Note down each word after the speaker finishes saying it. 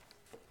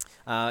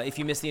If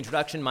you missed the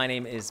introduction, my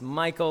name is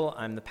Michael.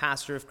 I'm the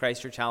pastor of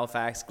Christ Church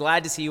Halifax.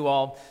 Glad to see you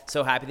all.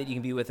 So happy that you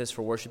can be with us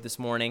for worship this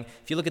morning.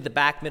 If you look at the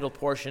back middle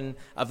portion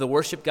of the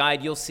worship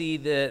guide, you'll see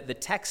the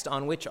text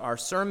on which our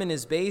sermon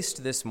is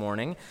based this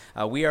morning.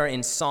 We are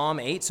in Psalm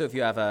 8, so if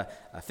you have a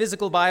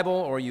physical Bible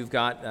or you've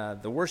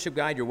got the worship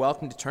guide, you're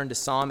welcome to turn to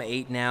Psalm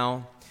 8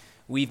 now.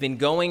 We've been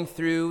going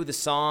through the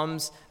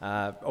Psalms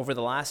over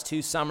the last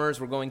 2 summers.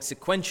 We're going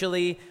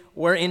sequentially.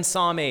 We're in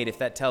Psalm 8, if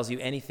that tells you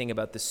anything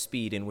about the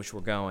speed in which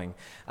we're going.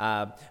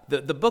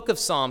 The book of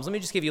Psalms, let me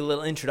just give you a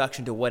little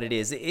introduction to what it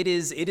is. It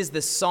is the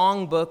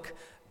songbook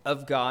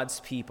of God's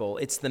people.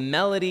 It's the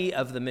melody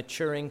of the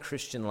maturing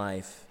Christian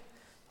life.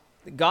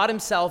 God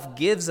himself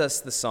gives us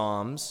the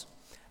Psalms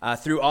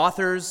through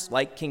authors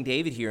like King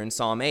David here in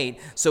Psalm 8,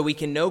 so we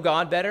can know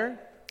God better,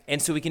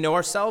 and so we can know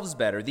ourselves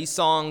better. These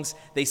songs,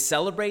 they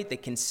celebrate, they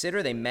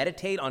consider, they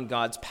meditate on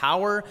God's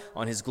power,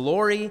 on his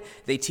glory.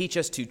 They teach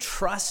us to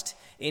trust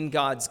in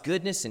God's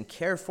goodness and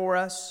care for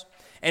us.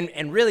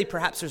 And really,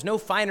 perhaps there's no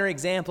finer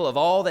example of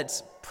all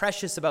that's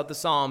precious about the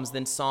Psalms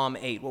than Psalm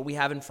 8, what we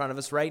have in front of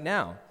us right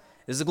now.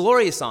 This is a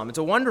glorious psalm. It's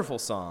a wonderful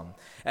psalm.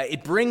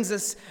 It brings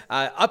us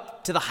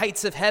up to the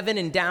heights of heaven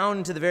and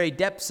down to the very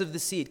depths of the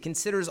sea. It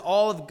considers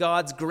all of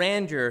God's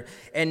grandeur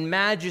and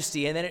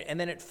majesty, and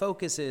then it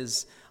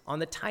focuses on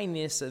the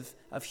tiniest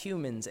of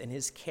humans and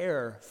his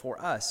care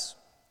for us.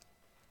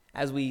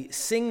 As we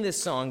sing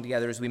this song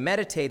together, as we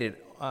meditate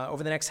it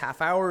over the next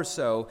half hour or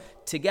so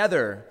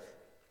together,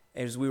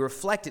 as we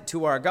reflect it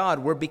to our God,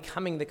 we're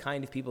becoming the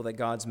kind of people that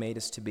God's made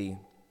us to be.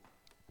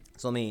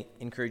 So let me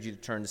encourage you to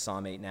turn to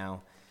Psalm 8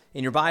 now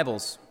in your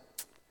Bibles.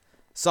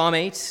 Psalm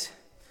 8,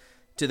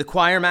 to the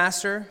choir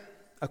master,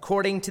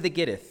 according to the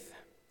Gittith,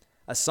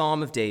 a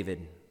psalm of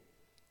David.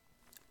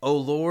 O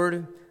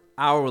Lord,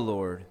 our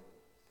Lord,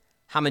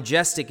 how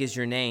majestic is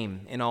your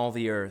name in all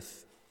the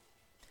earth.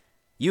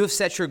 You have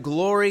set your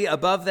glory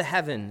above the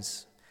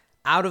heavens.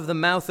 Out of the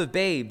mouth of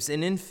babes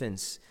and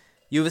infants,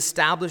 you have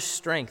established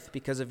strength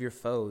because of your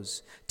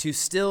foes, to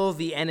still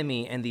the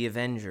enemy and the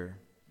avenger.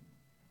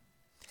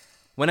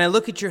 When I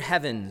look at your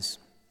heavens,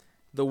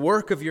 the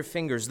work of your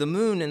fingers, the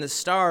moon and the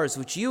stars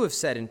which you have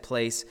set in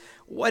place,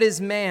 what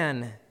is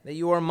man that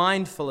you are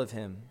mindful of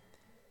him,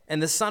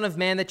 and the Son of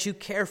Man that you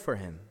care for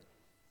him?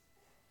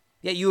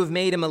 Yet you have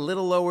made him a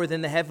little lower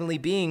than the heavenly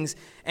beings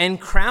and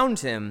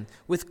crowned him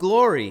with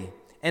glory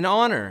and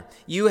honor.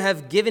 You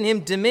have given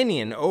him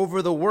dominion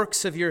over the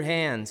works of your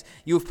hands.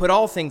 You have put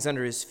all things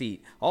under his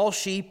feet, all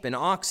sheep and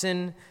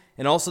oxen,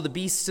 and also the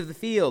beasts of the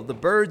field, the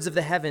birds of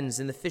the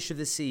heavens and the fish of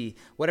the sea,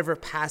 whatever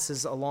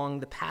passes along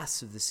the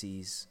paths of the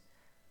seas.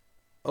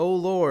 O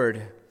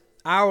Lord,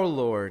 our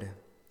Lord,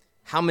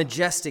 how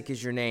majestic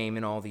is your name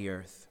in all the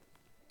earth.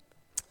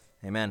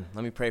 Amen.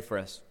 Let me pray for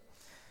us.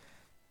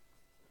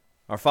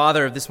 Our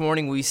Father, this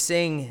morning we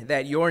sing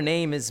that your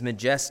name is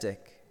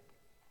majestic,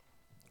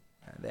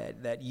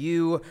 that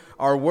you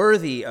are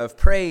worthy of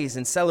praise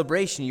and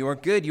celebration. You are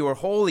good, you are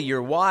holy,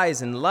 you're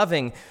wise and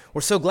loving.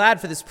 We're so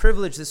glad for this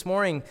privilege this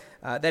morning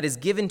that is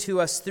given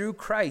to us through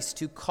Christ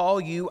to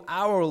call you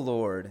our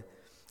Lord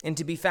and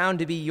to be found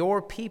to be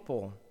your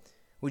people.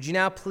 Would you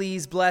now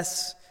please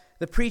bless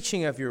the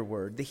preaching of your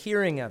word, the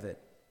hearing of it?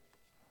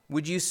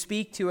 Would you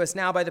speak to us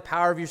now by the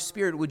power of your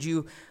Spirit? Would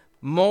you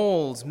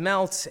mold,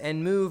 melt,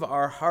 and move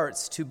our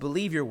hearts to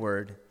believe your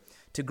word,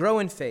 to grow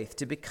in faith,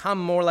 to become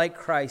more like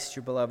Christ,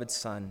 your beloved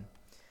Son,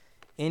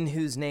 in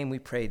whose name we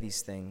pray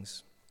these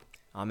things.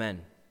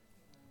 Amen.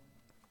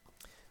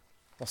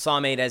 Well,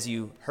 Psalm 8, as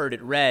you heard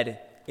it read,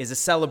 is a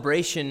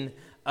celebration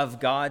of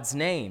God's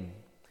name.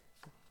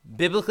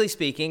 Biblically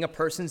speaking, a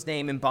person's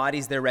name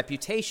embodies their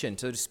reputation.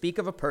 So to speak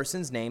of a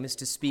person's name is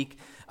to speak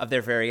of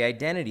their very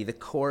identity, the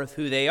core of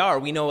who they are.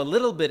 We know a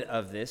little bit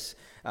of this,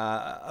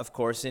 of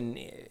course, and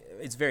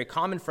it's very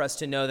common for us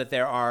to know that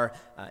there are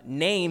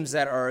names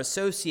that are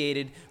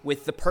associated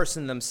with the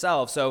person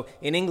themselves. So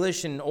in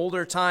English in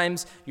older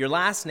times, your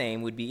last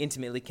name would be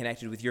intimately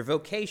connected with your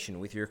vocation,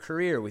 with your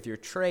career, with your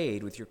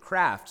trade, with your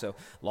craft. So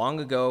long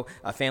ago,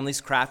 a family's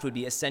craft would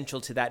be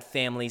essential to that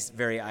family's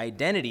very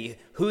identity,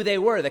 who they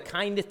were, the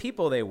kind of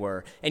people they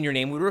were, and your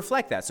name would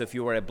reflect that. So if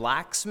you were a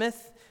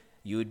blacksmith,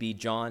 you would be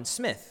John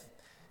Smith.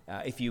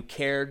 If you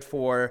cared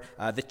for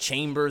the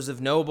chambers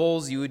of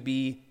nobles, you would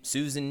be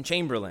Susan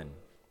Chamberlain.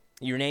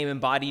 Your name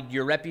embodied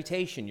your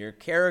reputation, your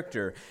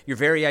character, your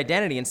very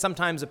identity. And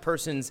sometimes a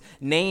person's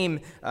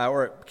name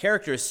or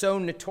character is so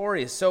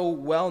notorious, so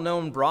well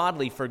known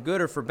broadly for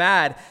good or for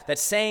bad, that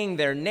saying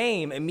their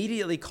name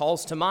immediately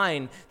calls to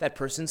mind that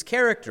person's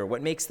character,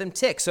 what makes them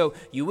tick. So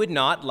you would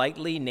not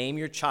lightly name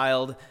your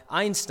child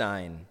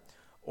Einstein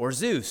or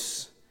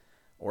Zeus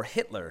or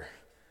Hitler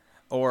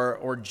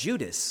or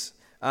Judas.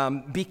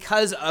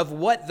 Because of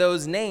what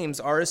those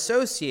names are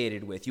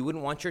associated with. You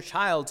wouldn't want your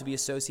child to be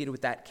associated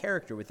with that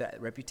character, with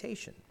that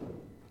reputation.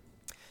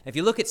 If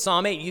you look at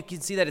Psalm 8, you can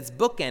see that it's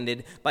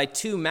bookended by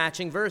 2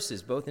 matching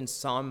verses, both in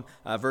Psalm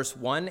verse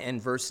 1 and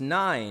verse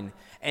 9.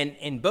 And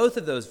in both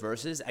of those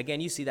verses,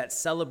 again, you see that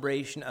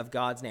celebration of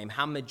God's name.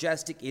 How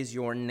majestic is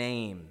your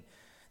name?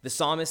 The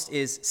psalmist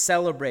is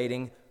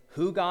celebrating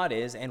who God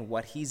is and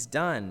what he's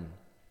done.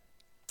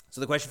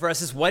 So the question for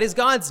us is, what is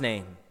God's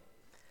name?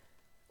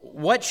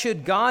 What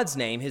should God's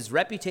name, his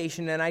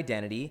reputation and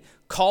identity,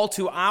 call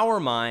to our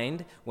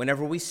mind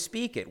whenever we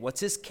speak it?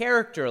 What's his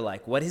character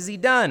like? What has he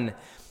done?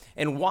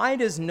 And why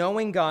does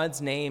knowing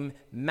God's name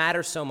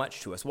matter so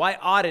much to us? Why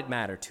ought it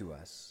matter to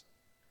us?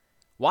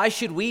 Why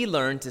should we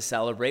learn to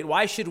celebrate?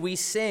 Why should we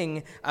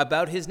sing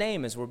about his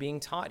name as we're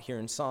being taught here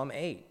in Psalm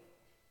 8?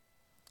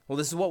 Well,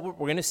 this is what we're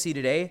going to see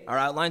today. Our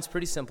outline's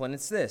pretty simple, and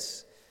it's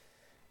this.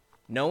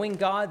 Knowing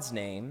God's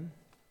name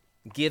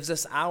gives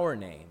us our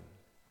name.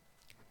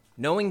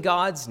 Knowing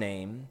God's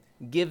name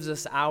gives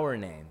us our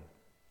name.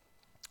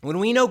 When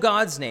we know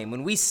God's name,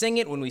 when we sing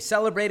it, when we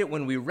celebrate it,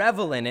 when we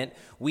revel in it,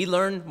 we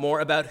learn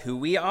more about who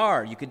we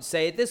are. You could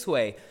say it this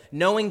way: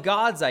 knowing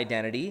God's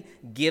identity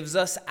gives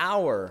us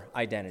our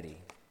identity.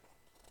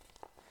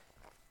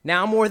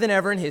 Now more than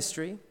ever in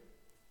history,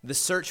 the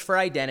search for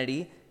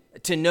identity,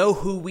 to know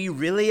who we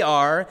really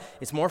are,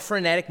 is more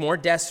frenetic, more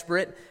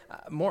desperate,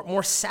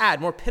 more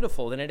sad, more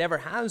pitiful than it ever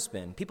has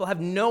been. People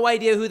have no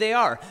idea who they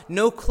are,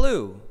 no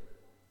clue.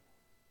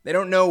 They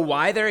don't know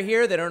why they're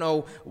here, they don't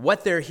know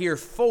what they're here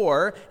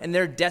for, and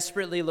they're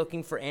desperately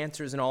looking for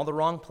answers in all the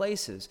wrong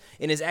places.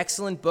 In his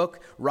excellent book,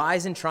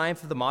 Rise and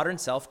Triumph of the Modern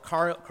Self,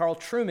 Carl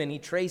Trueman, he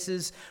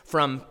traces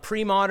from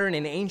pre-modern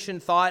and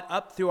ancient thought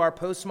up through our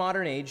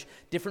postmodern age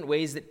different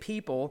ways that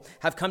people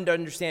have come to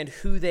understand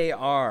who they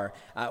are,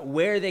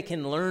 where they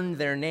can learn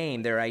their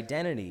name, their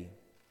identity.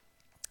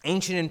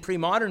 Ancient and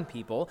pre-modern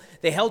people,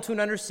 they held to an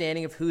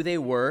understanding of who they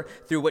were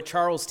through what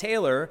Charles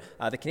Taylor,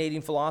 the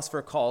Canadian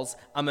philosopher, calls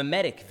a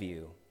mimetic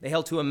view. They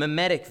held to a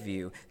mimetic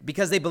view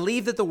because they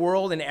believed that the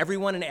world and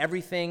everyone and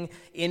everything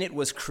in it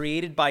was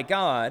created by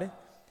God.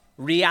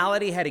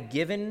 Reality had a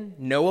given,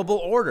 knowable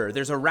order.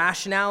 There's a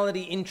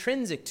rationality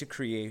intrinsic to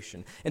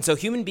creation. And so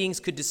human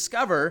beings could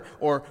discover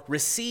or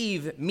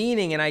receive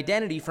meaning and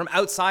identity from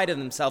outside of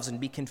themselves and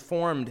be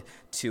conformed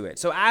to it.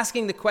 So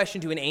asking the question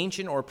to an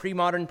ancient or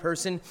pre-modern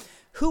person,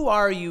 who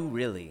are you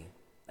really?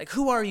 Like,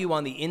 who are you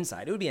on the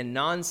inside? It would be a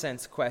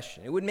nonsense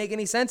question. It wouldn't make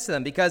any sense to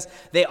them because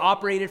they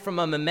operated from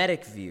a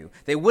mimetic view.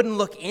 They wouldn't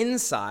look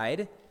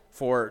inside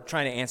for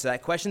trying to answer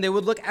that question. They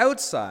would look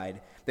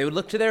outside. They would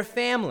look to their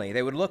family.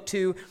 They would look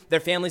to their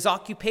family's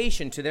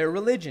occupation, to their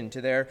religion, to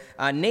their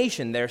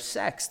nation, their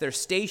sex, their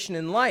station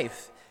in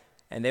life.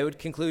 And they would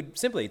conclude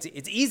simply,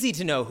 it's easy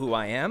to know who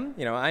I am.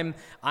 You know,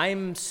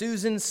 I'm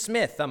Susan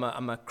Smith. I'm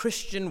a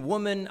Christian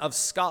woman of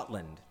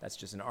Scotland. That's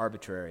just an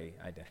arbitrary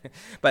idea.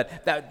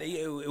 But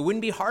it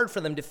wouldn't be hard for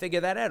them to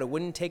figure that out. It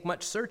wouldn't take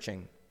much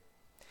searching.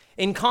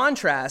 In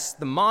contrast,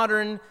 the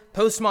modern,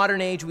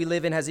 postmodern age we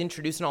live in has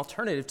introduced an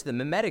alternative to the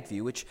mimetic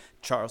view, which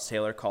Charles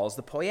Taylor calls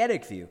the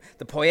poetic view.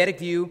 The poetic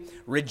view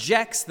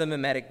rejects the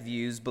mimetic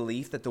view's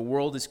belief that the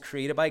world is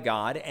created by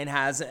God and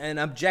has an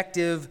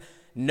objective,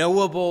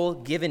 knowable,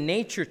 given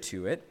nature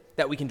to it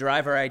that we can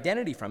derive our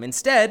identity from.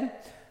 Instead,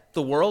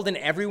 the world and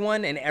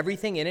everyone and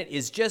everything in it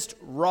is just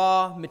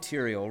raw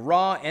material,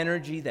 raw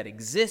energy that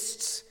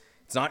exists.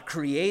 It's not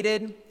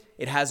created.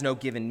 It has no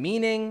given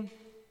meaning.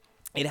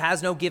 It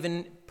has no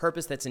given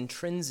purpose that's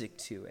intrinsic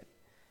to it.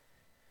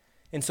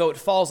 And so it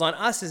falls on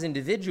us as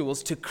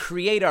individuals to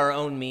create our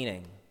own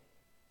meaning.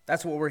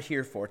 That's what we're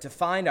here for, to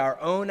find our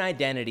own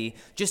identity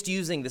just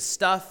using the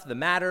stuff, the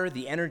matter,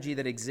 the energy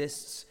that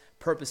exists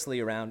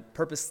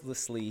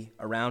purposelessly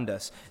around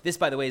us. This,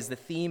 by the way, is the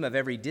theme of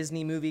every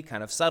Disney movie,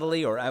 kind of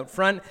subtly or out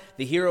front.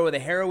 The hero or the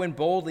heroine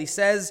boldly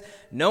says,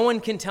 "No one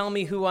can tell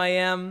me who I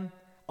am.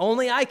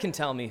 Only I can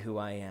tell me who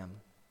I am.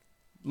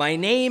 My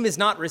name is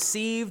not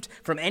received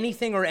from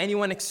anything or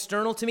anyone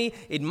external to me.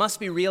 It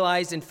must be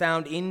realized and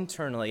found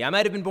internally. I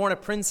might have been born a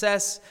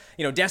princess,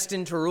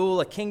 destined to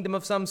rule a kingdom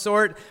of some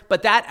sort,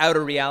 but that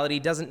outer reality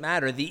doesn't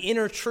matter. The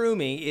inner true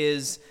me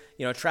is,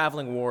 a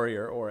traveling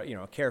warrior or,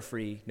 a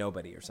carefree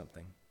nobody or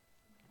something."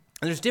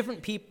 And there's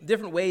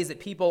different ways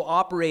that people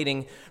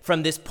operating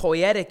from this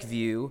poetic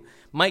view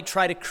might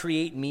try to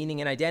create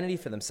meaning and identity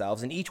for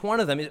themselves. And each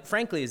one of them,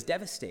 frankly, is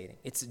devastating.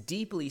 It's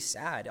deeply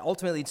sad.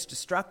 Ultimately, it's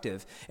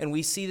destructive. And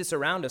we see this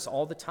around us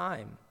all the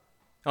time.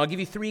 I'll give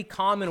you three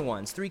common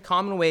ways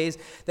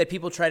that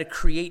people try to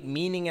create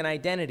meaning and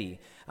identity.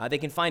 They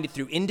can find it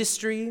through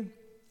industry,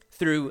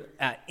 through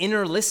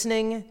inner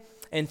listening,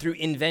 and through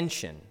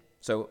invention.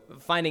 So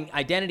finding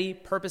identity,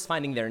 purpose,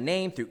 finding their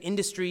name through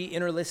industry,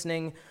 inner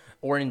listening,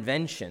 or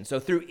invention. So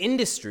through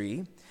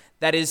industry,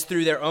 that is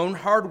through their own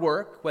hard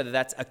work, whether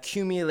that's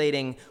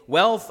accumulating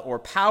wealth or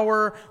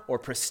power or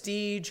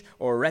prestige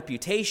or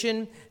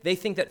reputation, they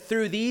think that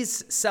through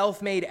these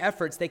self-made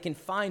efforts, they can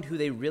find who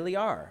they really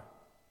are.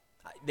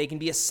 They can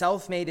be a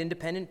self-made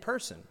independent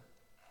person.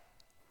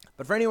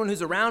 But for anyone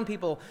who's around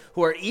people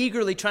who are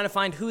eagerly trying to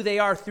find who they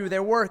are through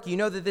their work, you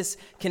know that this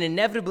can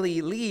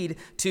inevitably lead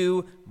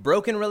to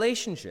broken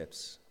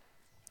relationships,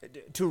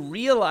 to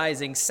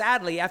realizing,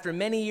 sadly, after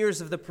many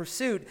years of the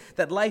pursuit,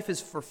 that life is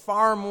for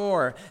far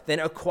more than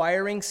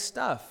acquiring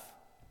stuff.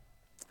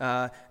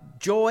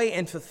 joy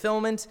and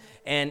fulfillment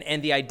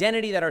and the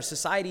identity that our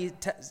society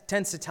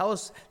tends to tell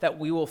us that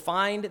we will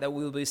find, that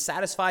we will be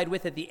satisfied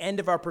with at the end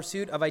of our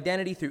pursuit of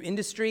identity through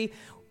industry,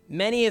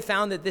 many have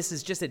found that this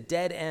is just a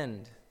dead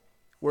end.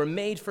 We're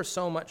made for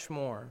so much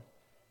more.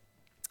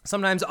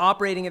 Sometimes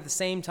operating at the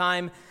same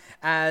time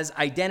as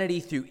identity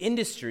through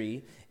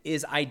industry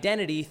is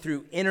identity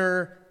through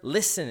inner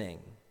listening.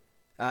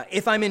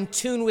 If I'm in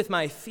tune with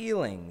my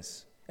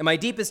feelings and my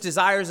deepest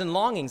desires and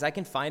longings, I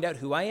can find out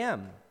who I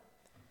am.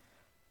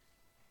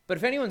 But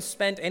if anyone's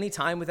spent any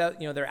time without,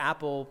 their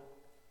Apple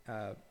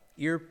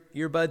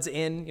earbuds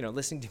in,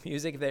 listening to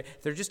music,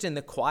 if they're just in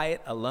the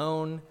quiet,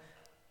 alone,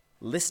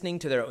 listening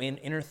to their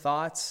inner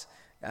thoughts,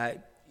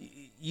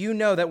 you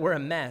know that we're a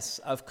mess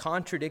of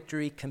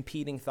contradictory,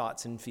 competing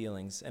thoughts and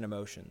feelings and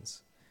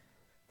emotions.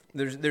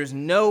 There's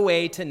no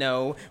way to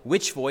know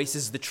which voice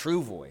is the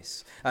true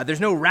voice. There's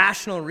no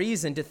rational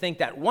reason to think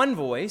that one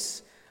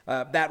voice,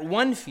 that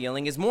one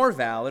feeling is more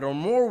valid or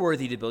more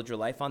worthy to build your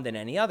life on than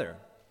any other.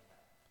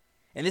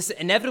 And this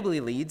inevitably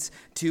leads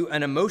to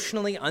an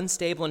emotionally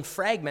unstable and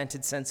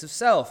fragmented sense of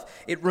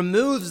self. It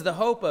removes the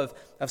hope of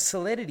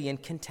solidity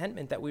and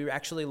contentment that we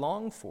actually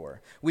long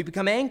for. We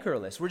become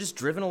anchorless. We're just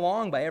driven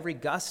along by every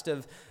gust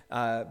of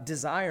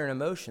desire and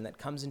emotion that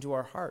comes into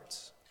our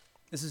hearts.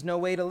 This is no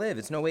way to live.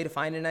 It's no way to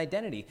find an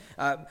identity.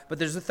 But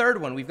there's a third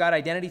one. We've got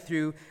identity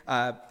through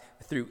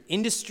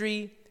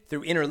industry,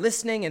 through inner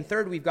listening, and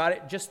third, we've got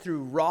it just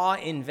through raw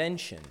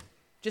invention.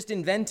 Just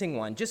inventing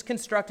one, just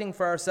constructing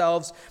for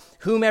ourselves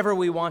whomever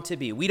we want to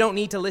be. We don't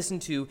need to listen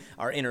to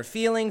our inner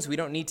feelings. We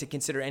don't need to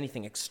consider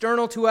anything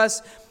external to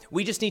us.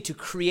 We just need to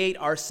create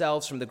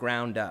ourselves from the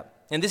ground up.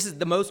 And this is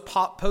the most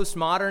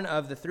postmodern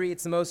of the three.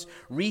 It's the most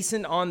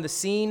recent on the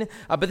scene.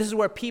 But this is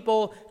where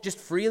people just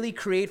freely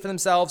create for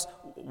themselves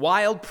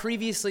wild,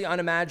 previously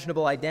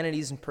unimaginable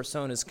identities and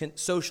personas,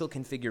 social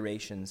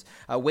configurations,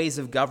 ways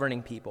of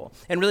governing people.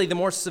 And really, the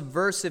more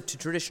subversive to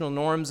traditional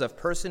norms of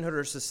personhood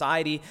or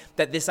society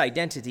that this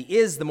identity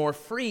is, the more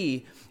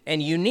free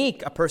and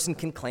unique a person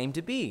can claim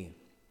to be.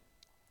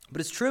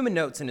 But as Truman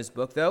notes in his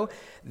book, though,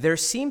 there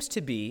seems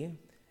to be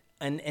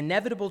an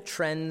inevitable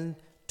trend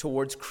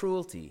towards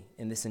cruelty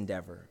in this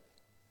endeavor.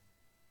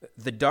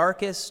 The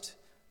darkest,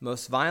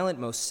 most violent,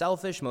 most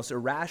selfish, most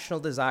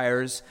irrational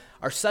desires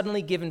are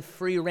suddenly given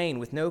free rein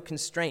with no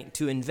constraint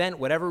to invent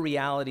whatever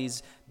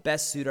realities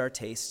best suit our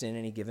tastes in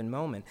any given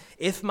moment.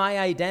 If my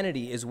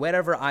identity is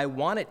whatever I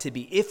want it to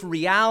be, if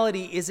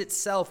reality is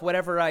itself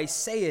whatever I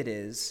say it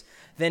is,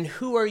 then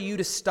who are you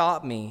to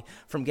stop me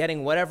from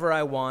getting whatever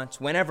I want,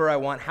 whenever I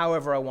want,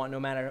 however I want, no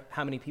matter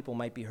how many people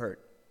might be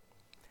hurt?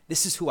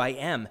 This is who I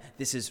am.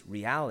 This is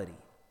reality.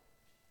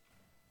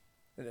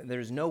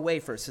 There's no way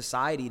for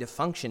society to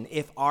function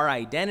if our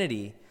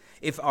identity,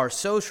 if our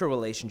social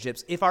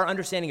relationships, if our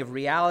understanding of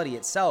reality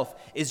itself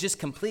is just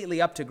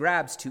completely up to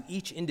grabs to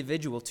each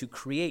individual to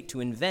create, to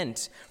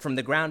invent from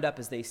the ground up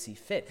as they see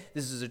fit.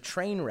 This is a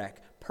train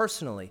wreck,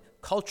 personally,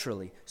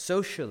 culturally,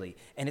 socially,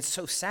 and it's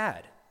so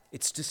sad.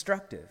 It's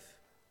destructive.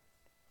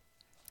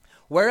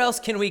 Where else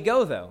can we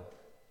go, though?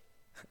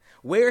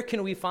 Where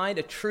can we find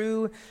a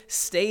true,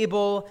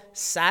 stable,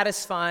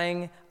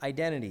 satisfying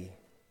identity?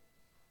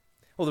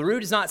 Well, the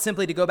route is not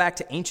simply to go back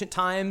to ancient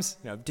times,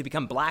 to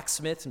become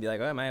blacksmiths and be like,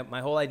 oh,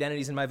 my whole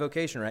identity is in my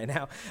vocation right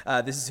now.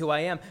 This is who I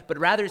am. But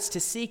rather, it's to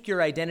seek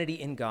your identity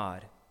in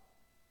God.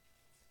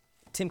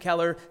 Tim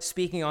Keller,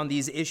 speaking on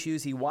these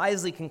issues, he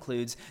wisely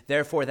concludes,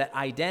 therefore, that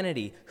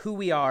identity, who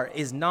we are,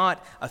 is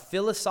not a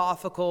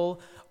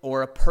philosophical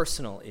or a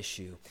personal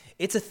issue.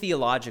 It's a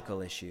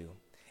theological issue.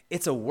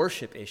 It's a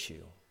worship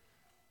issue.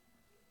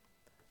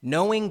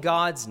 Knowing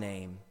God's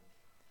name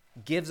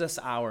gives us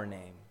our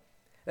name.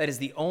 That is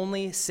the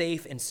only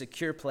safe and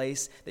secure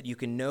place that you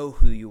can know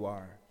who you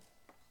are.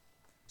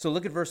 So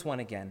look at verse 1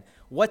 again.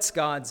 What's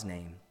God's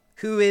name?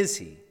 Who is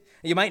he?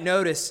 You might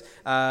notice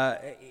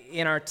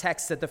in our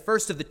text that the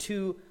first of the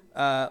two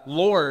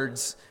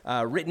Lords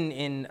written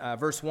in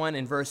verse 1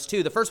 and verse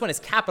 2, the first one is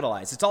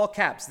capitalized. It's all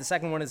caps. The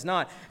second one is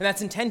not. And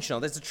that's intentional.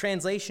 That's a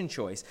translation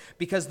choice.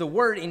 Because the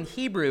word in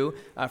Hebrew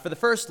for the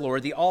first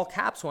Lord, the all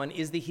caps one,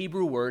 is the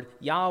Hebrew word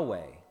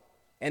Yahweh.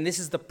 And this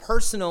is the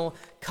personal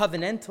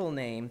covenantal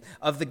name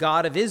of the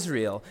God of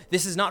Israel.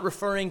 This is not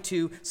referring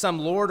to some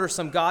Lord or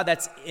some God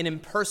that's an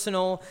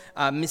impersonal,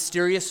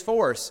 mysterious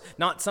force,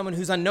 not someone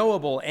who's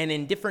unknowable and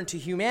indifferent to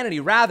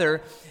humanity.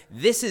 Rather,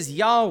 this is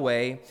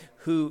Yahweh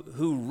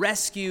who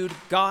rescued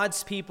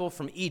God's people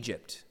from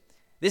Egypt.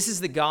 This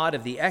is the God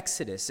of the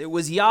Exodus. It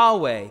was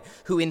Yahweh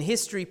who in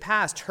history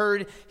past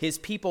heard his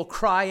people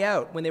cry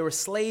out when they were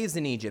slaves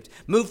in Egypt,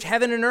 moved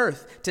heaven and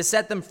earth to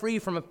set them free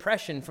from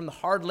oppression, from the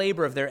hard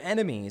labor of their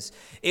enemies.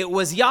 It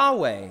was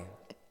Yahweh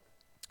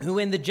who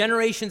in the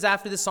generations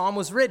after the psalm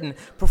was written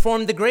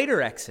performed the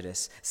greater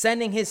Exodus,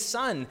 sending his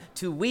son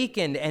to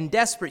weakened and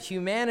desperate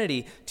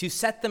humanity to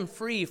set them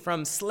free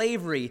from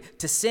slavery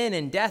to sin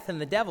and death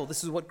and the devil.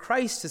 This is what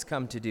Christ has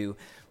come to do.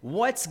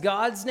 What's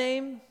God's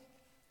name?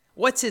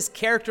 What's his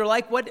character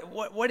like?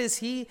 What is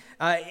he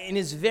in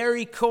his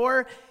very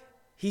core?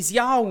 He's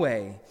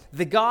Yahweh,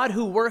 the God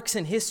who works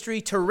in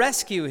history to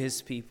rescue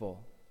his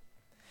people,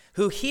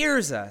 who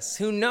hears us,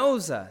 who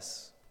knows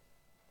us.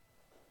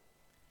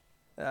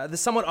 The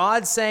somewhat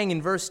odd saying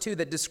in verse 2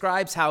 that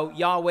describes how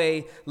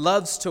Yahweh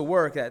loves to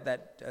work,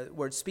 that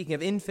word speaking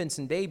of infants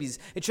and babies,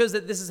 it shows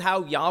that this is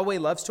how Yahweh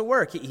loves to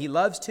work. He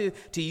loves to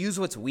use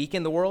what's weak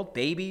in the world,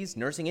 babies,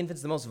 nursing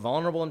infants, the most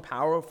vulnerable and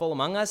powerful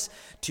among us,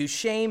 to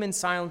shame and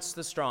silence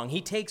the strong.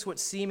 He takes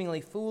what's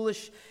seemingly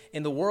foolish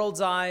in the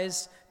world's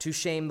eyes to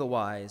shame the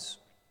wise.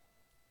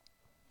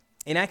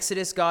 In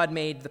Exodus, God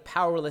made the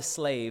powerless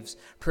slaves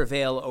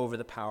prevail over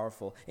the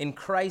powerful. In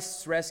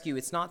Christ's rescue,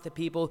 it's not the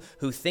people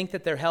who think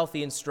that they're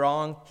healthy and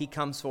strong he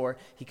comes for.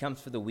 He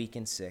comes for the weak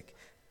and sick.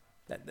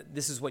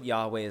 This is what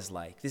Yahweh is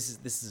like. This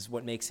is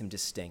what makes him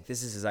distinct.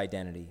 This is his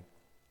identity.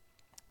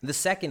 The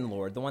second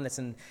Lord, the one that's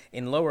in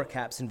lower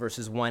caps in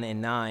verses 1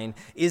 and 9,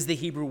 is the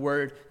Hebrew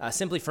word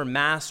simply for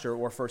master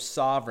or for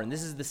sovereign.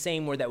 This is the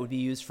same word that would be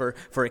used for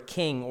a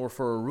king or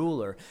for a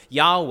ruler.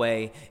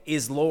 Yahweh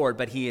is Lord,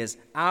 but he is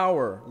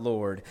our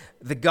Lord.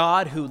 The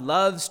God who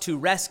loves to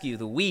rescue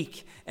the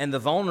weak and the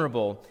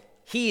vulnerable,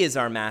 he is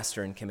our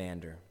master and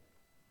commander.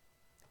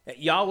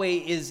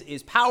 Yahweh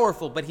is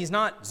powerful, but he's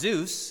not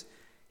Zeus.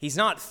 He's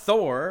not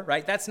Thor,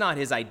 right? That's not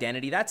his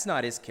identity. That's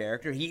not his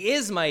character. He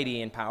is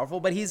mighty and powerful,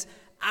 but he's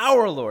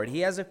our Lord. He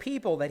has a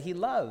people that he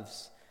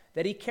loves,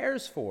 that he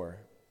cares for.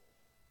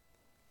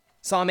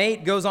 Psalm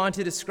 8 goes on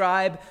to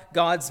describe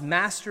God's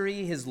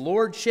mastery, his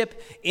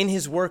lordship in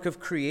his work of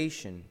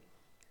creation.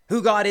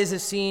 Who God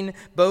is seen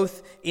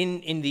both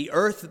in the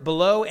earth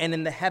below and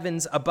in the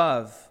heavens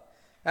above.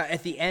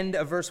 At the end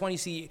of verse 1, you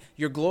see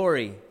your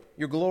glory.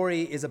 Your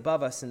glory is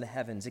above us in the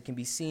heavens. It can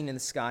be seen in the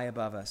sky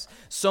above us.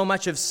 So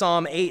much of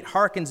Psalm 8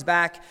 harkens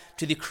back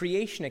to the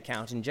creation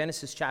account in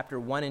Genesis chapter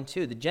 1 and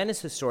 2. The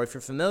Genesis story, if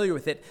you're familiar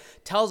with it,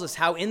 tells us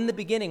how in the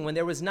beginning, when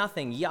there was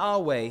nothing,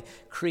 Yahweh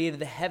created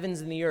the heavens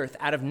and the earth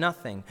out of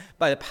nothing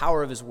by the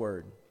power of his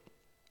word.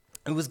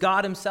 It was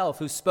God himself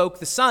who spoke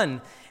the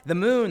sun, the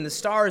moon, the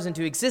stars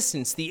into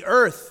existence, the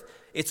earth,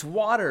 its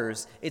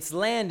waters, its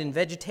land and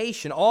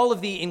vegetation, all of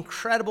the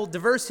incredible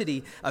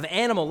diversity of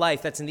animal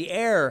life that's in the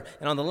air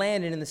and on the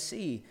land and in the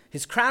sea,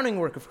 his crowning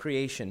work of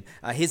creation,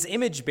 his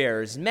image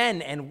bearers,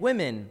 men and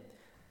women.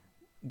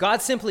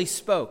 God simply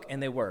spoke,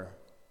 and they were.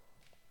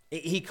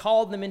 He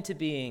called them into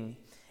being,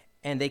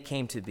 and they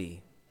came to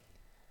be.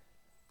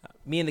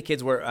 Me and the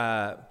kids were,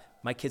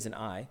 my kids and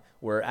I,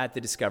 were at the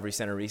Discovery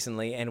Center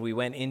recently, and we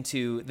went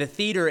into the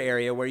theater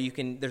area where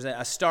there's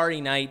a starry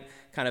night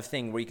kind of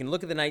thing where you can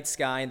look at the night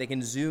sky and they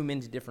can zoom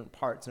into different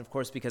parts. And of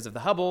course, because of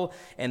the Hubble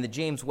and the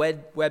James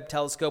Webb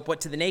telescope,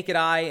 what to the naked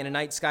eye in a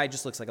night sky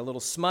just looks like a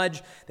little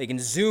smudge, they can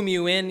zoom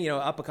you in,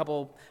 up a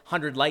couple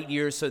hundred light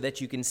years so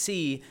that you can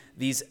see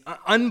these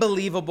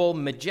unbelievable,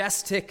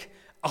 majestic,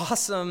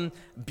 awesome,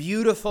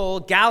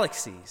 beautiful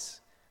galaxies.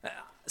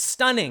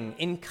 Stunning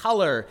in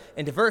color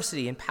and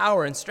diversity and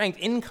power and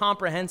strength,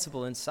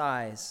 incomprehensible in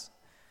size.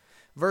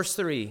 Verse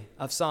 3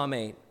 of Psalm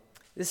 8,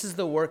 this is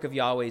the work of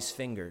Yahweh's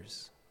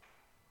fingers.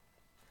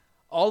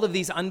 All of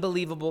these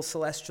unbelievable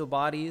celestial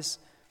bodies,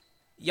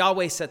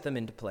 Yahweh set them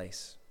into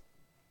place.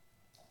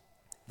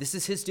 This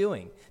is his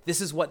doing.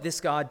 This is what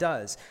this God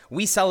does.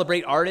 We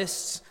celebrate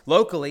artists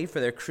locally for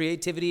their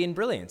creativity and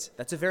brilliance.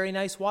 That's a very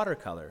nice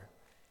watercolor.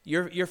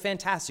 You're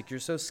fantastic. You're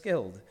so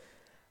skilled.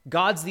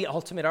 God's the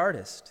ultimate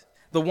artist.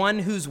 The one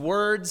whose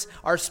words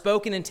are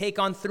spoken and take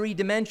on 3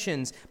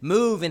 dimensions,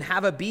 move and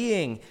have a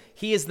being.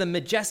 He is the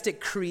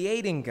majestic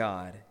creating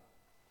God.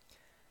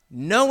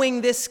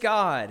 Knowing this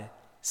God,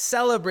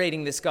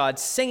 celebrating this God,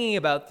 singing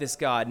about this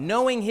God,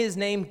 knowing his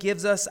name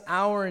gives us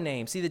our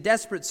name. See, the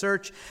desperate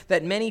search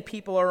that many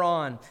people are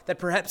on, that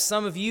perhaps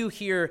some of you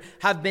here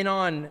have been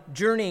on,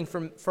 journeying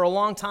for a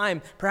long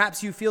time,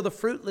 perhaps you feel the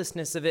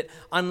fruitlessness of it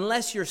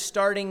unless you're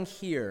starting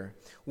here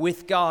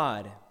with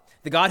God,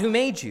 the God who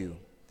made you,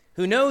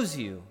 who knows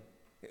you,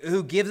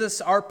 who gives us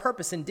our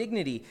purpose and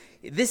dignity.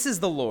 This is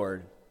the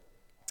Lord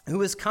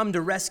who has come to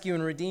rescue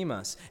and redeem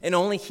us, and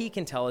only he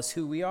can tell us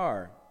who we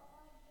are.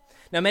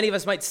 Now, many of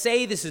us might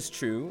say this is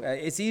true.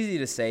 It's easy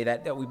to say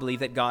that we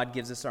believe that God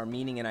gives us our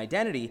meaning and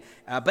identity,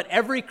 but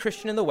every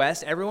Christian in the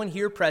West, everyone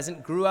here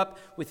present, grew up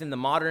within the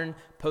modern,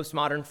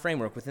 postmodern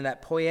framework, within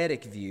that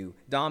poetic view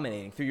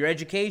dominating. Through your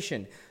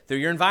education, through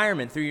your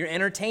environment, through your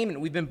entertainment,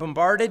 we've been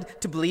bombarded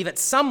to believe, at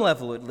some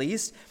level at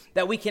least,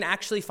 that we can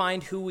actually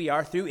find who we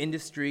are through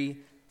industry,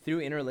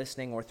 through inner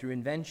listening, or through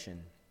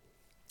invention.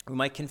 We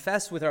might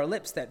confess with our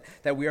lips that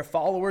we are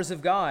followers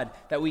of God,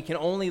 that we can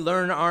only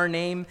learn our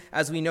name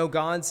as we know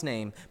God's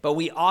name, but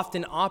we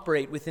often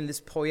operate within this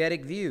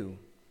poetic view.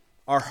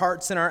 Our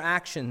hearts and our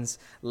actions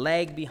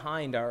lag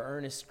behind our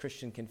earnest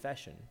Christian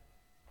confession.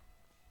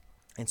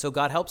 And so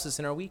God helps us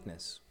in our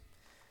weakness.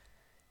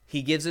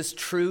 He gives us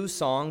true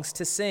songs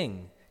to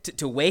sing,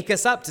 to wake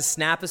us up, to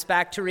snap us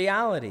back to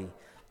reality,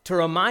 to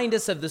remind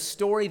us of the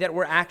story that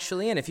we're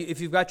actually in. If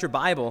you've got your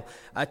Bible,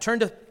 turn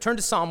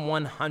to Psalm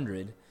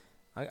 100.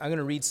 I'm going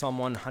to read Psalm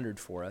 100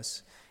 for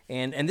us.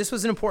 And this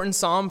was an important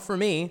psalm for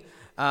me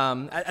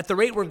At the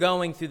rate we're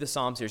going through the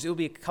Psalm series, it will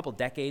be a couple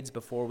decades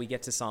before we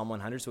get to Psalm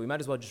 100, so we might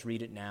as well just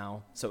read it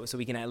now so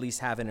we can at least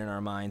have it in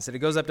our minds. That it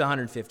goes up to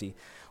 150.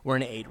 We're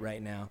in 8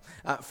 right now.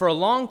 For a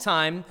long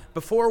time,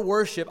 before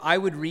worship, I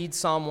would read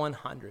Psalm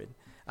 100.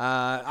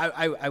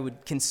 I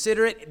would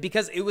consider it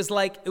because it was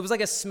like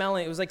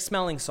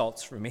smelling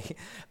salts for me.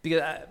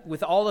 Because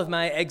with all of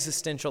my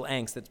existential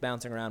angst that's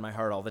bouncing around my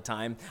heart all the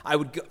time, I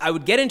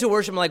would get into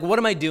worship and I'm like, what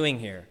am I doing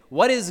here?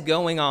 What is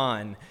going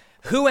on?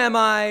 Who am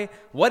I?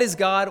 What is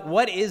God?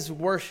 What is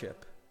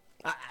worship?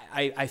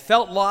 I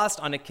felt lost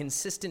on a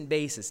consistent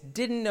basis,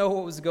 didn't know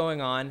what was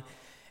going on,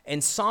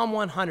 and Psalm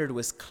 100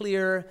 was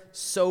clear,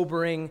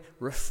 sobering,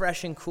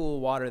 refreshing, cool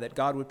water that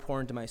God would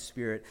pour into my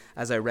spirit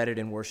as I read it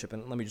in worship.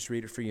 And let me just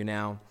read it for you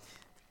now.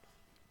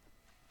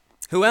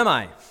 Who am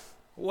I?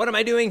 What am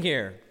I doing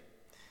here?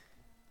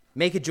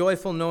 Make a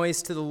joyful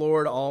noise to the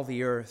Lord, all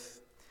the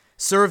earth.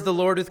 Serve the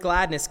Lord with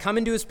gladness. Come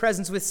into his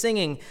presence with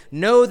singing.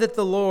 Know that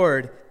the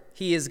Lord,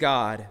 he is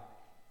God.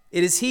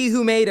 It is he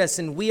who made us,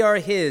 and we are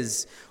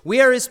his.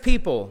 We are his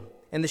people,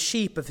 and the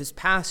sheep of his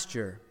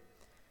pasture.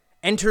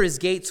 Enter his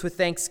gates with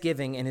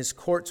thanksgiving, and his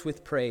courts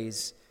with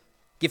praise.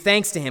 Give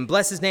thanks to him,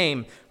 bless his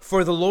name,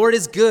 for the Lord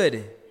is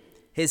good.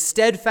 His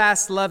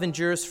steadfast love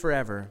endures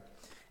forever,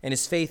 and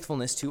his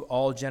faithfulness to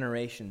all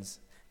generations.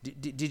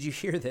 Did you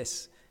hear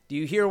this? Do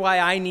you hear why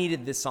I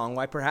needed this song?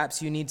 Why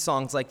perhaps you need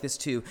songs like this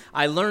too?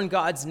 I learned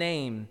God's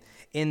name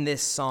in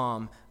this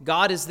psalm.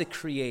 God is the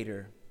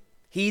creator.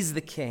 He's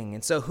the king.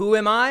 And so who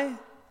am I?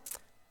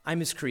 I'm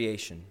his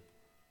creation.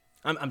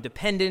 I'm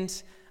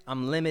dependent.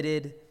 I'm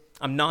limited.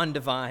 I'm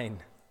non-divine.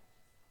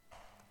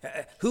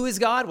 Who is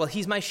God? Well,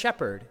 he's my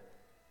shepherd.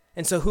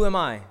 And so who am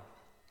I?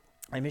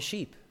 I'm his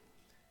sheep.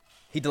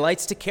 He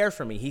delights to care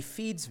for me. He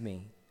feeds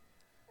me.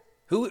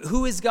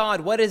 Who is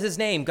God? What is his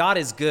name? God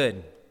is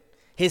good.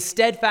 His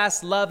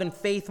steadfast love and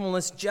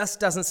faithfulness just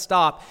doesn't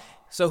stop.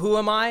 So who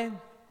am I?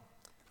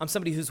 I'm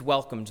somebody who's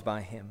welcomed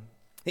by him.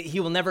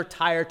 He will never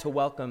tire to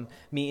welcome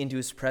me into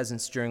his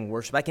presence during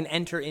worship. I can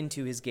enter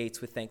into his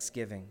gates with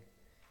thanksgiving.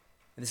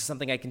 This is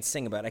something I can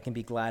sing about, I can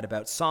be glad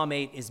about. Psalm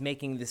 8 is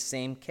making the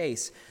same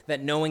case,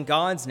 that knowing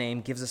God's name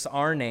gives us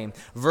our name.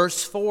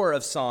 Verse 4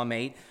 of Psalm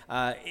 8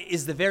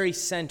 is the very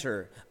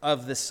center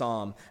of the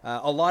psalm.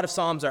 A lot of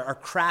psalms are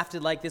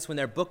crafted like this when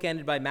they're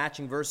bookended by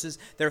matching verses.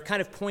 They're kind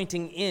of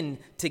pointing in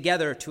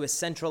together to a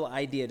central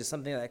idea, to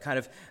something that kind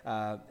of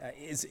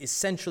is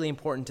centrally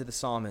important to the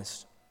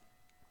psalmist.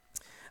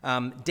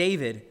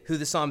 David, who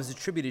the psalm is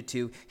attributed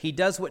to, he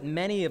does what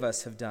many of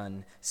us have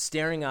done,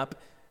 staring up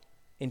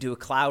into a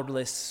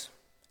cloudless,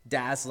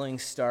 dazzling,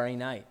 starry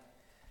night.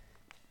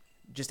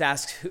 Just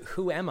ask,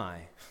 who am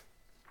I?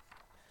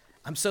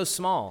 I'm so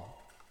small.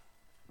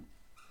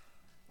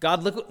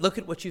 God, look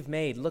at what you've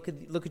made. Look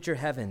at your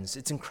heavens.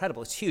 It's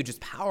incredible. It's huge. It's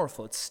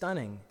powerful. It's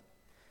stunning.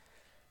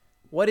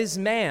 What is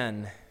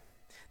man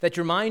that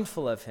you're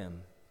mindful of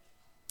him?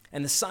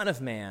 And the Son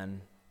of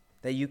Man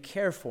that you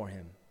care for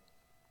him?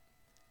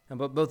 And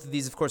both of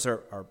these, of course,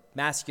 are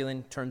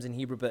masculine terms in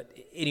Hebrew, but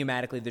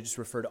idiomatically they just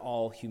refer to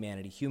all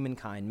humanity,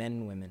 humankind, men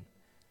and women.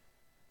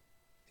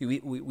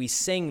 We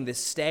sing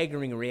this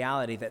staggering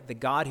reality that the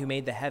God who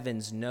made the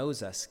heavens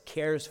knows us,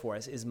 cares for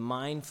us, is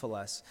mindful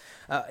of us.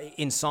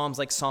 In Psalms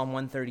like Psalm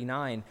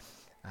 139,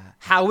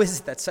 how is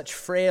it that such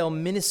frail,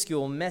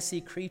 minuscule, messy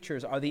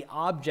creatures are the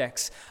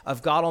objects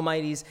of God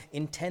Almighty's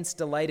intense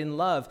delight and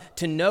love,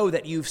 to know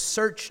that you've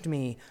searched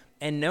me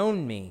and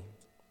known me?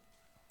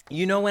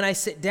 You know when I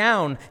sit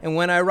down and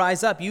when I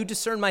rise up. You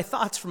discern my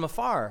thoughts from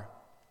afar.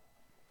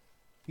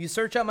 You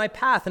search out my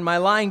path and my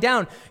lying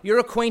down. You're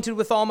acquainted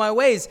with all my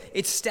ways.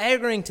 It's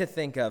staggering to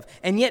think of,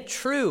 and yet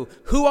true.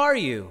 Who are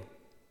you?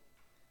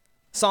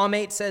 Psalm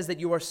 8 says that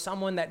you are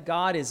someone that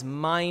God is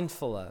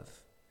mindful of.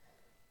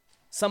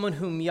 Someone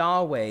whom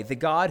Yahweh, the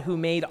God who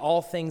made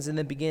all things in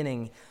the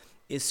beginning,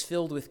 is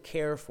filled with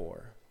care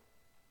for.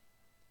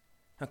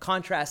 Now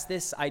contrast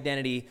this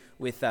identity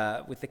with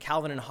the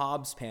Calvin and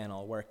Hobbes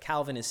panel, where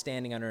Calvin is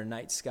standing under a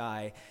night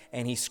sky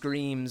and he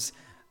screams,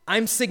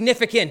 "I'm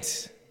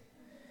significant."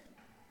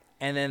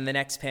 And then the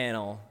next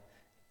panel,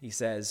 he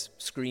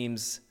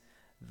screams,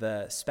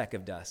 "the speck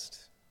of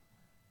dust."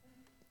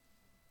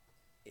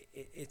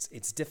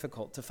 It's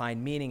difficult to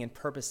find meaning and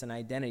purpose and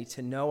identity,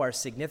 to know our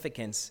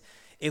significance,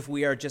 if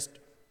we are just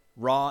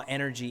raw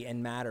energy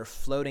and matter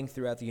floating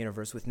throughout the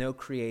universe with no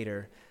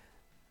creator,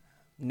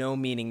 no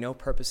meaning, no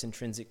purpose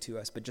intrinsic to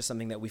us, but just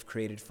something that we've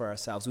created for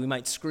ourselves. We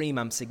might scream,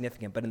 "I'm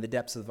significant," but in the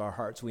depths of our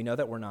hearts, we know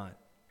that we're not.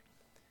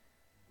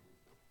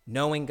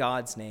 Knowing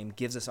God's name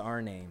gives us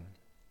our name.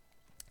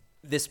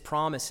 This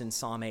promise in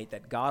Psalm 8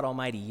 that God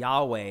Almighty,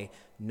 Yahweh,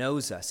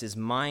 knows us, is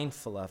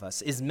mindful of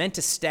us, is meant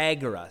to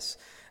stagger us.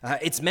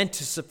 It's meant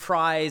to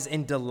surprise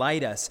and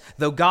delight us.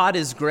 Though God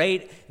is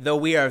great, though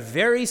we are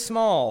very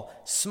small,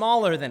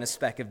 smaller than a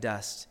speck of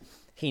dust,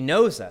 he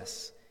knows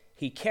us.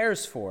 He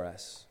cares for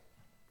us.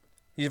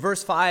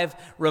 Verse 5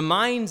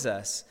 reminds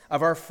us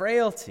of our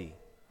frailty.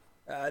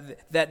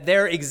 that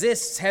there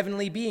exists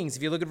heavenly beings.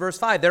 If you look at verse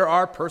 5, there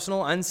are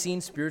personal,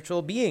 unseen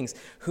spiritual beings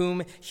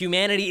whom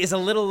humanity is a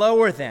little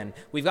lower than.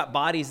 We've got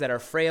bodies that are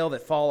frail,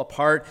 that fall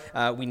apart.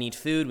 We need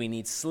food, we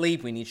need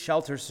sleep, we need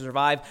shelter to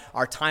survive.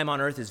 Our time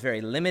on earth is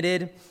very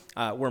limited.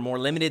 We're more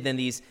limited than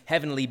these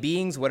heavenly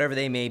beings, whatever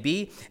they may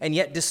be. And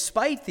yet,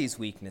 despite these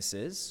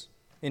weaknesses,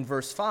 in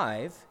verse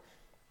 5,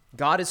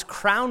 God has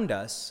crowned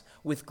us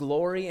with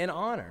glory and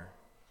honor.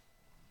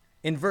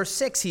 In verse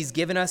 6, he's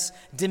given us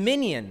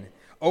dominion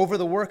over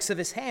the works of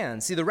his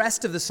hands. See, the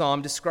rest of the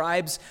psalm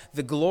describes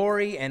the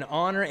glory and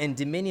honor and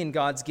dominion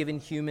God's given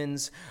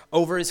humans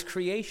over his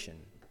creation.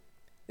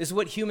 This is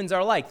what humans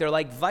are like. They're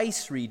like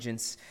vice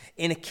regents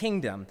in a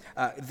kingdom.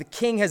 The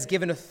king has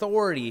given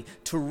authority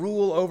to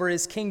rule over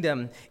his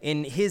kingdom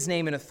in his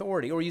name and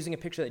authority. Or using a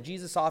picture that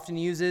Jesus often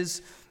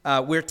uses,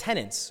 we're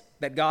tenants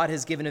that God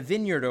has given a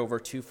vineyard over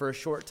to for a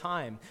short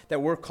time, that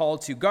we're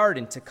called to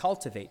garden, to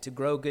cultivate, to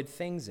grow good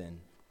things in.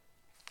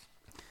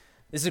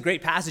 This is a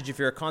great passage if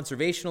you're a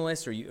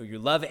conservationist or you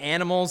love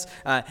animals.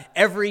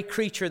 Every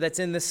creature that's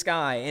in the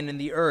sky and in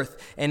the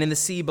earth and in the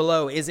sea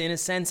below is, in a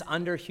sense,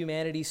 under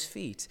humanity's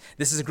feet.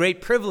 This is a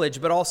great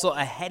privilege, but also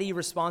a heady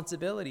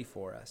responsibility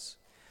for us.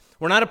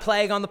 We're not a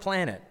plague on the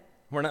planet.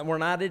 We're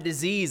not a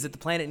disease that the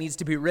planet needs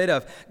to be rid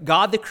of.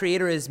 God, the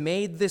Creator, has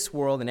made this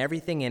world and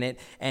everything in it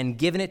and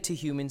given it to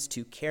humans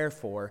to care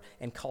for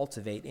and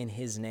cultivate in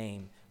his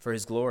name for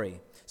his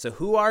glory. So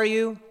who are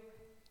you?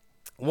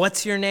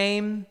 What's your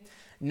name?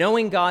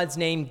 Knowing God's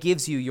name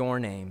gives you your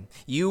name.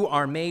 You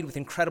are made with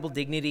incredible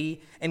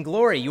dignity and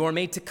glory. You are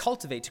made to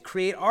cultivate, to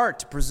create art,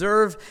 to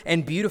preserve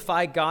and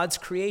beautify God's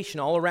creation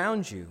all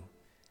around you.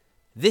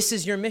 This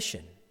is your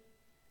mission.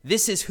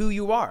 This is who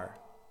you are.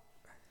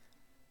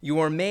 You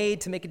are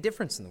made to make a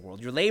difference in the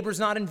world. Your labor is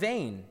not in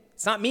vain.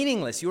 It's not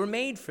meaningless. You were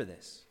made for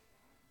this.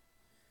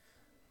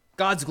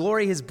 God's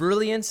glory, his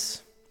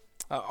brilliance,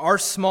 our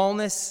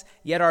smallness,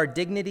 yet our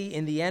dignity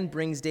in the end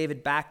brings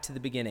David back to the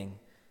beginning.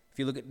 If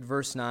you look at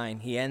verse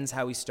 9, he ends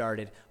how he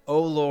started. O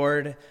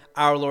Lord,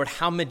 our Lord,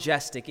 how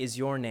majestic is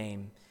your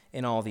name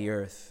in all the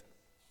earth.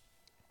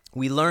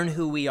 We learn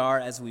who we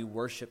are as we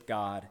worship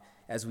God,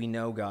 as we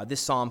know God.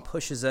 This psalm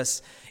pushes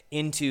us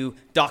into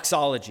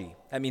doxology.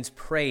 That means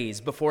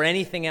praise before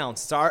anything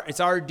else.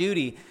 It's our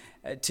duty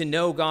to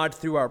know God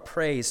through our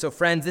praise. So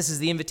friends, this is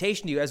the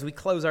invitation to you as we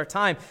close our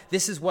time.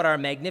 This is what our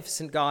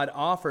magnificent God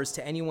offers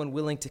to anyone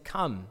willing to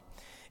come.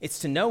 It's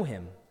to know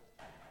him.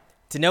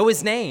 To know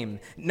his name,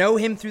 know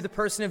him through the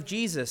person of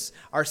Jesus,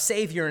 our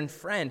Savior and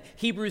friend.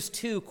 Hebrews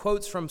 2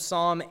 quotes from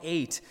Psalm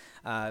 8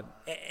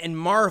 and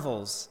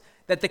marvels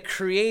that the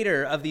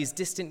creator of these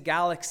distant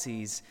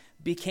galaxies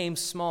became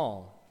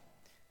small.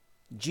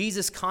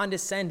 Jesus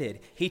condescended.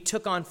 He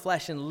took on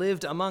flesh and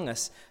lived among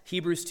us.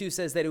 Hebrews 2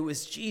 says that it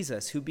was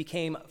Jesus who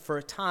became, for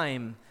a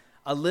time,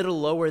 a little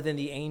lower than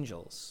the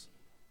angels.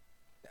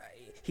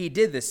 He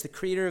did this, the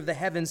creator of the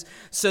heavens,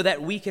 so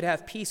that we could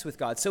have peace with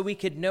God, so we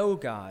could know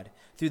God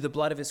through the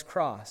blood of his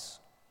cross.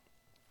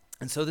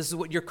 And so this is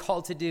what you're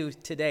called to do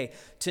today,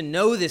 to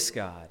know this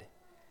God,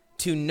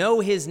 to know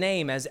his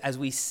name as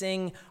we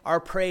sing our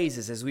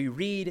praises, as we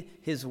read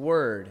his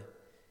word,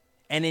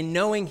 and in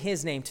knowing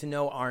his name, to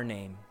know our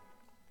name.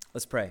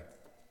 Let's pray.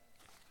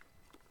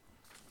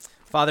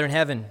 Father in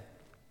heaven,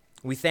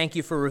 we thank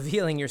you for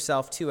revealing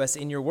yourself to us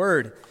in your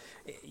word.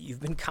 You've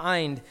been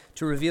kind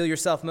to reveal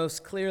yourself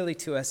most clearly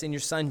to us in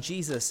your Son,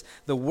 Jesus,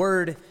 the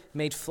Word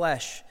made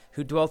flesh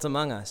who dwelt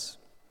among us.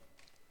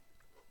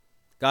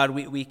 God,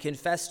 we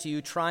confess to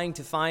you, trying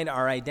to find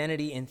our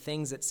identity in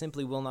things that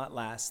simply will not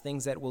last,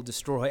 things that will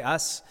destroy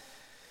us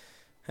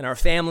and our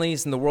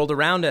families and the world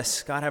around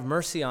us. God, have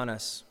mercy on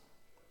us.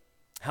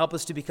 Help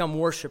us to become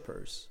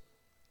worshipers,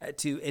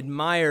 to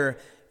admire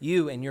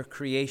you and your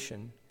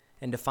creation,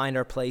 and to find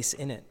our place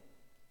in it.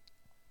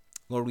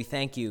 Lord, we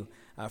thank you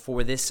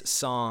for this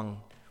song.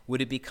 Would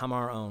it become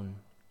our own?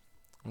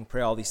 We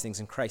pray all these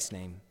things in Christ's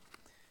name.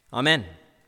 Amen.